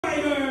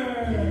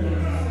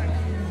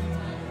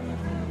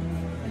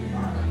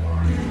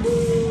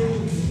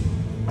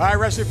All right,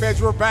 wrestling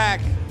fans, we're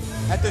back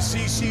at the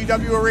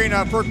CCW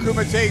Arena for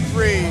Kumite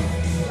 3.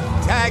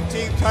 Tag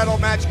team title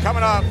match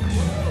coming up.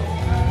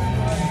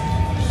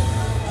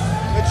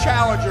 The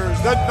challengers,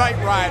 the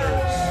Night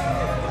Riders.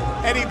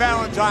 Eddie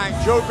Valentine,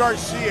 Joe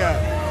Garcia.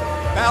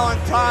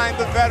 Valentine,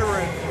 the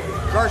veteran.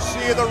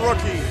 Garcia, the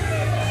rookie.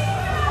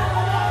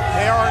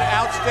 They are an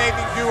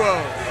outstanding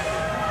duo.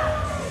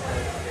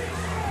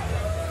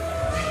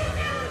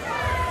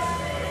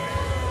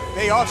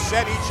 They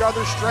offset each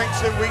other's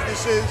strengths and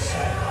weaknesses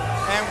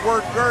and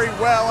work very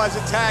well as a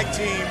tag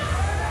team.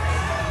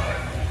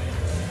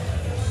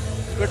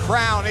 The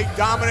Qrown, a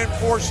dominant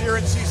force here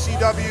in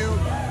CCW,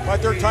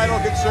 but their title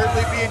could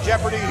certainly be in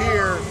jeopardy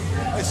here,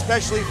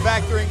 especially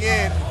factoring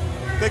in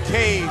the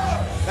cage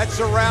that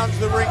surrounds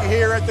the ring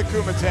here at the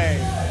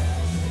Kumite.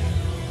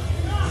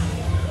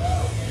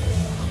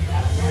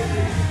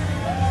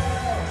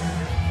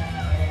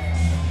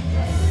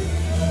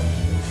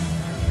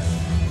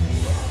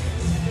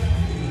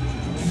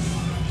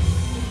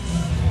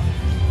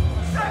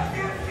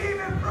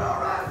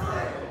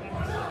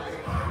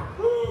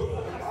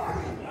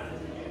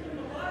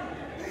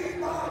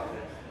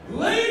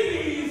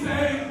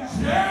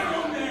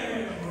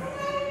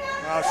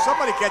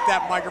 Somebody get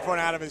that microphone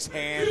out of his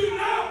hand. Do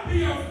not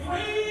be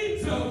afraid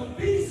to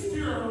feast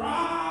your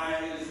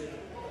eyes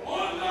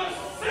on the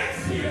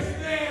sexiest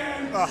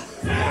man to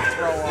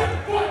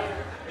step foot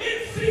in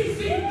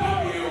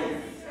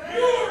CCW.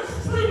 Yours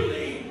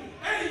truly,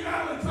 Eddie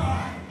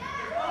Valentine.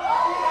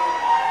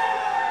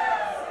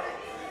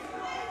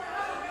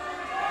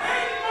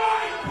 And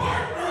my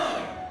partner,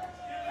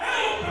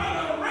 El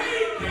Rey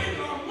de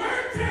la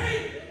Muerte,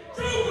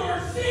 Joe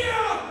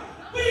Garcia.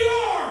 We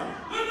are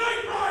the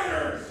Night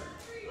Riders.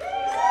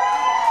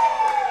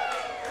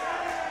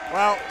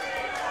 Well,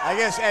 I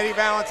guess Eddie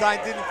Valentine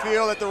didn't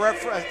feel that the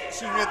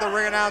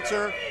ring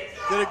announcer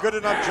did a good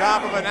enough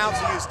job of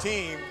announcing his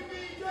team.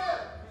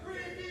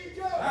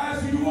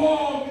 As you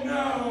all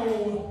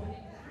know,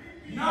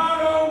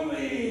 not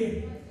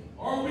only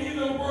are we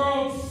the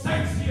world's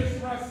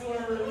sexiest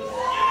wrestlers,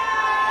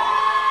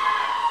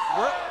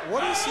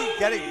 What is he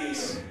getting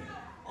this?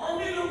 Are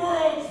we the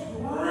world's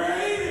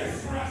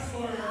greatest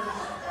wrestlers?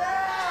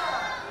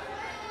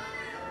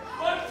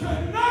 But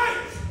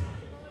tonight,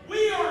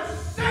 we are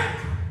set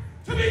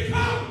to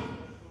become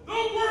the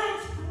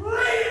world's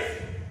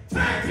greatest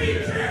tag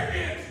team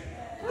champions.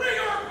 Bring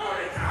our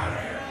opponents out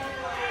here.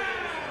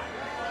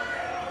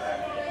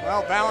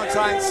 Well,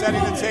 Valentine's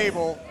setting the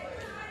table.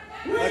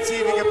 Let's see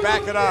if he can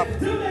back it up.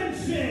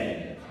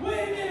 Dimension,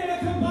 weighing in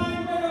at a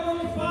combined weight of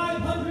over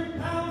 500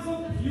 pounds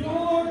of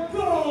pure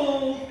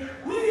gold,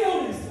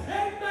 Leonis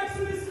and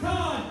Maximus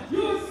Khan,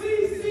 your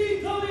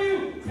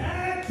CCW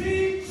Tag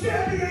Team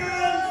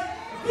Champions,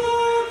 the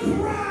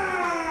Qrown!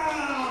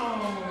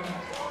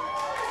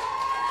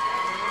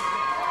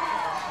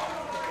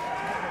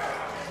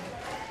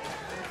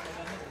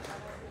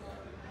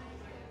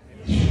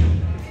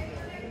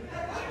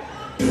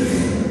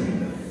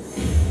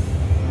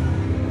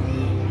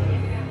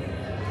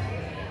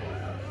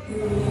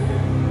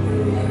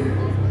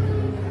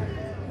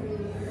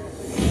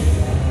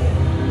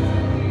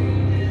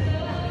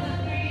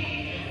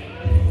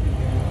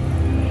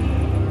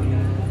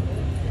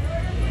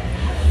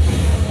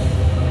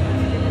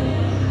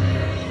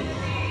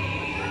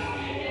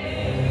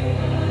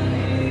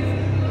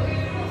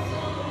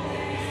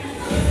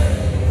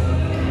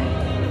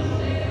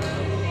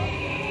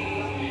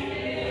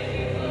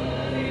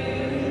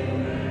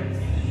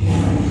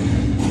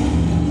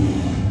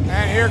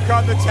 Here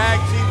come the tag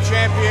team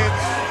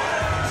champions.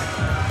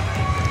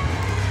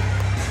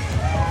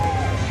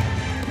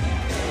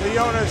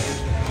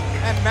 Leonis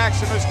and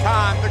Maximus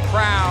Khan, the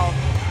Qrown.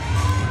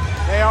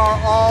 They are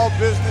all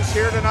business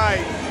here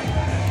tonight.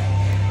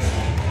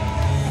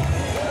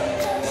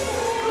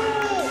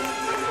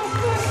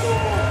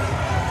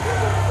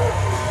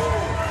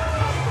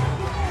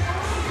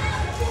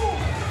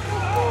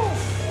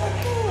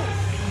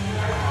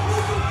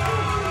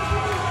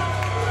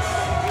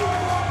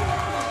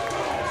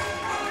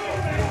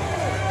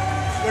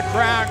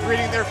 Qrown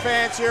greeting their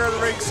fans here at the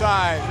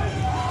ringside.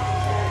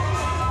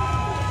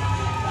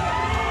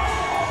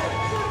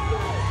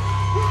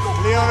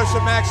 Leonis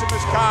and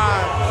Maximus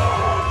Khan,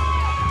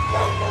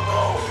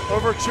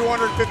 over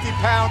 250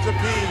 pounds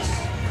apiece,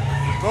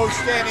 both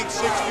standing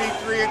 6 feet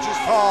 3 inches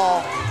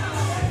tall.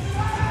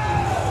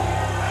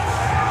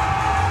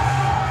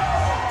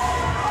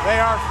 They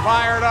are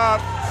fired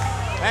up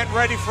and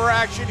ready for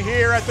action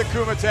here at the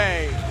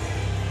Kumite.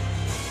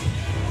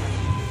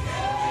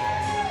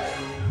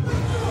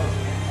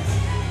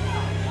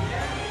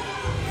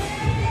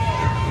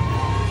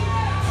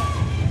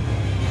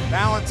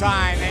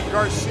 Valentine and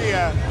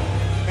Garcia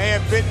may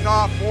have bitten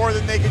off more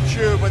than they could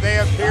chew, but they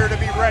appear to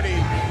be ready.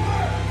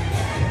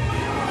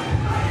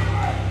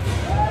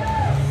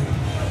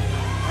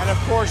 And of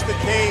course, the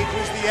cage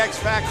is the X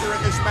factor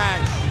in this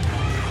match.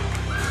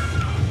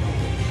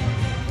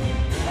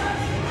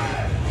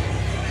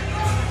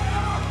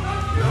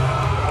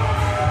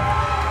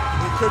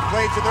 It could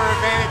play to their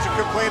advantage, it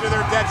could play to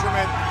their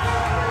detriment.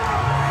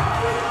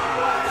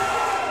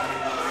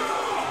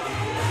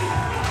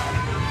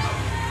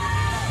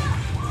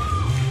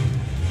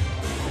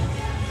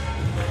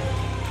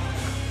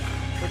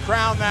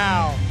 Qrown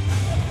now.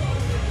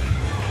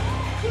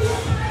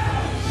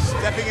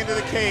 Stepping into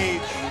the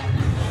cage.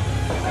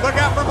 Look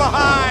out from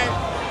behind.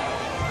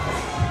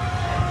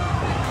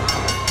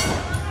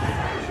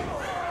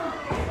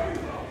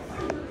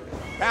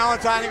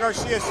 Valentine and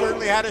Garcia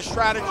certainly had a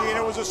strategy, and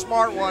it was a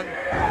smart one.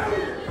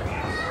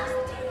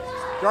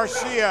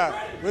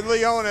 Garcia with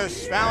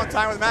Leonis.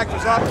 Valentine with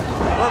Maximus up.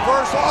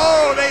 Reversal.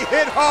 Oh, they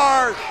hit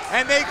hard,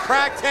 and they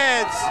cracked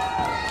heads.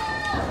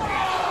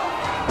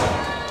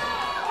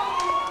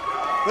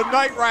 The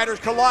Knight Riders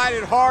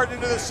collided hard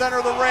into the center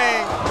of the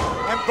ring,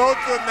 and both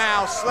of them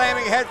now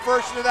slamming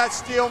headfirst into that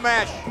steel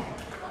mesh.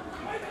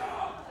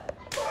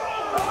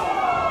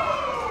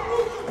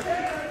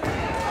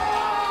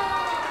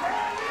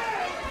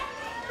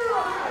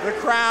 The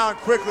Qrown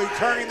quickly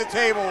turning the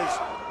tables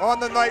on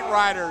the Knight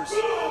Riders.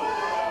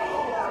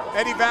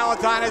 Eddie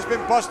Valentine has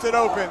been busted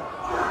open.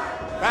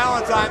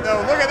 Valentine, though,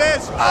 look at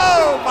this.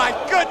 Oh, my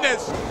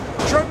goodness.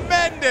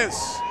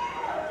 Tremendous.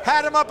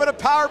 Had him up in a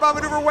powerbomb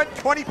maneuver, went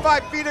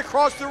 25 feet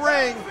across the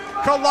ring,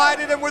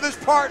 collided him with his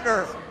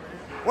partner.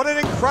 What an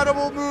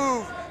incredible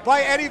move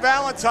by Eddie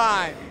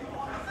Valentine.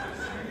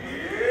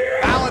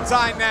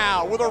 Valentine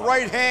now with a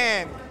right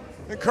hand,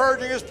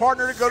 encouraging his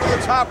partner to go to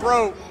the top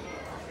rope.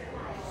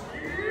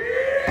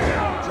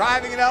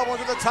 Driving an elbow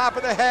to the top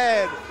of the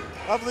head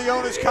of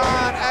Leonis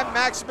Khan and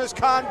Maximus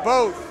Khan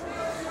both.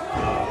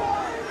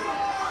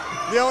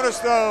 Leonis,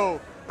 though,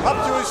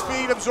 up to his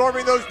feet,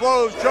 absorbing those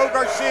blows. Joe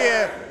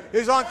Garcia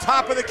is on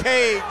top of the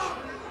cage.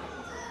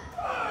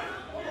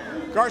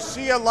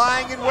 Garcia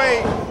lying in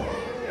wait.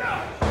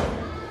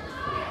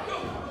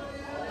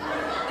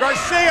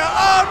 Garcia,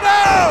 oh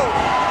no!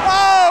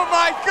 Oh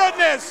my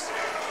goodness!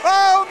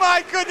 Oh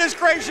my goodness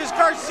gracious,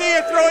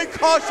 Garcia throwing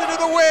caution to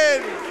the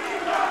wind.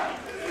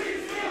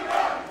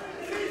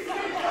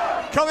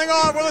 Coming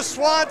on with a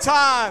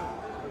swanton.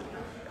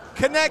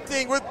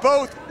 Connecting with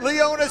both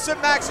Leonis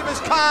and Maximus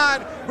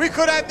Khan. We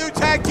could have new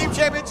tag team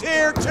champions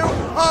here too.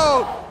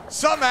 Oh,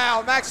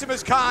 somehow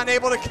Maximus Khan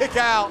able to kick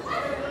out.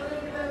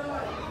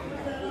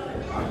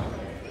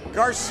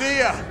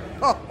 Garcia,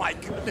 oh my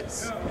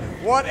goodness.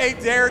 What a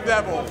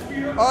daredevil,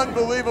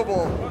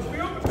 unbelievable.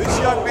 This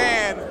young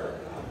man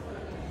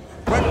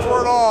went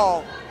for it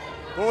all,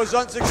 but was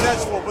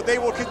unsuccessful, but they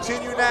will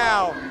continue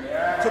now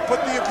to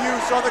put the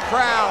abuse on the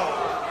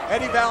Qrown.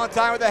 Eddie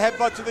Valentine with a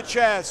headbutt to the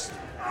chest.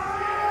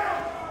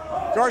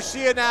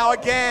 Garcia now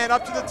again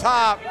up to the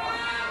top.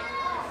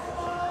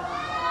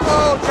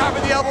 Oh,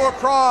 dropping the elbow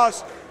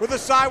across with a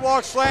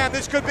sidewalk slam.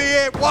 This could be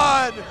it.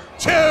 1,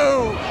 2,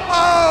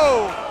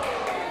 oh!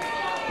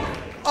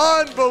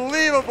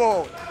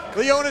 Unbelievable.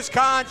 Leonis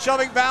Khan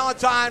shoving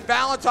Valentine.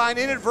 Valentine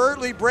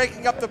inadvertently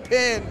breaking up the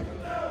pin.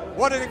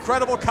 What an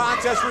incredible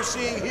contest we're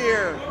seeing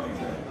here.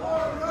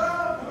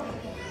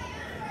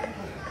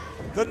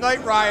 The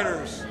Knight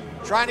Riders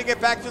trying to get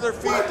back to their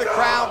feet, the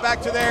Qrown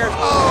back to theirs.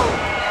 Oh,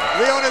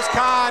 Leonis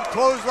Khan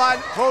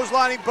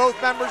clotheslining both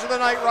members of the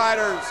Knight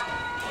Riders.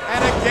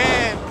 And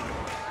again,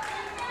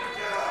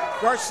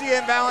 Garcia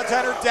and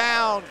Valentine are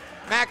down.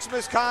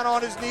 Maximus Khan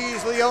on his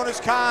knees,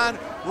 Leonis Khan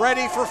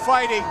ready for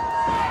fighting.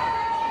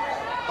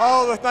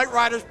 Oh, the Knight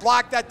Riders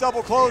blocked that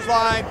double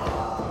clothesline.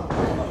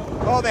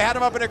 Oh, they had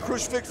him up in a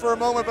crucifix for a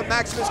moment, but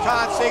Maximus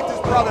Khan saved his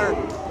brother.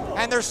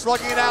 And they're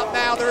slugging it out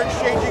now, they're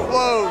exchanging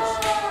blows.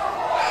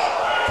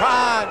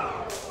 Khan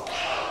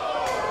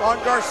on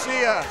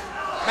Garcia,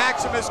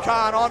 Maximus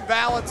Khan on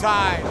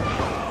Valentine.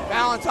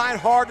 Valentine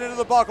hard into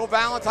the buckle.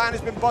 Valentine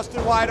has been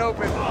busted wide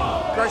open.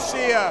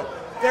 Garcia,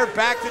 they're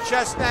back to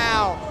chest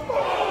now.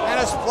 And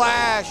a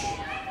splash.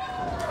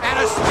 And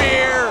a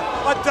spear,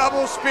 a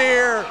double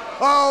spear.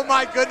 Oh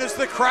my goodness,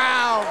 the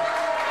Qrown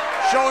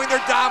showing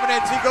their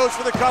dominance. He goes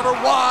for the cover.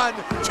 1,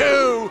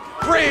 2,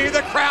 3,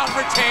 the Qrown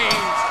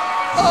retains.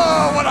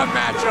 Oh, what a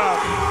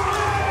matchup.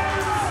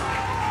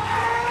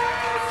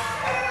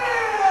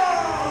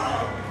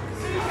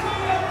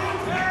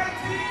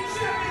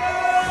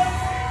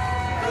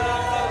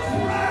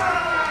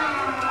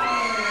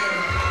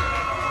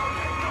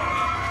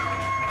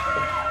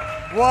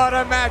 What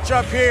a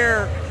matchup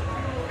here.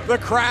 The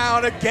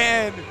Qrown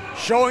again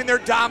showing their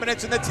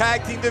dominance in the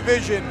tag team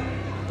division.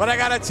 But I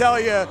gotta tell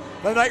you,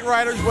 the Knight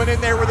Riders went in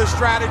there with a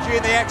strategy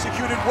and they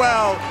executed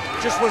well.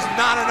 Just was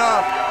not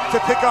enough to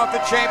pick off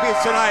the champions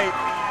tonight.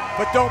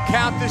 But don't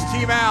count this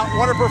team out.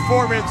 What a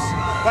performance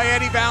by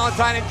Eddie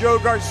Valentine and Joe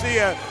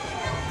Garcia.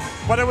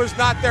 But it was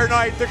not their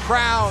night. The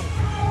Qrown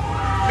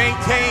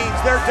maintains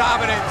their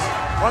dominance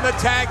on the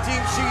tag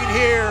team scene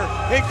here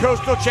in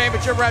Coastal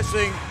Championship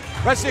Wrestling.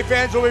 Wrestling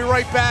fans will be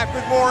right back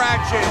with more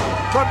action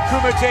from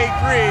Kumite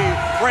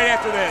 3 right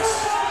after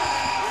this.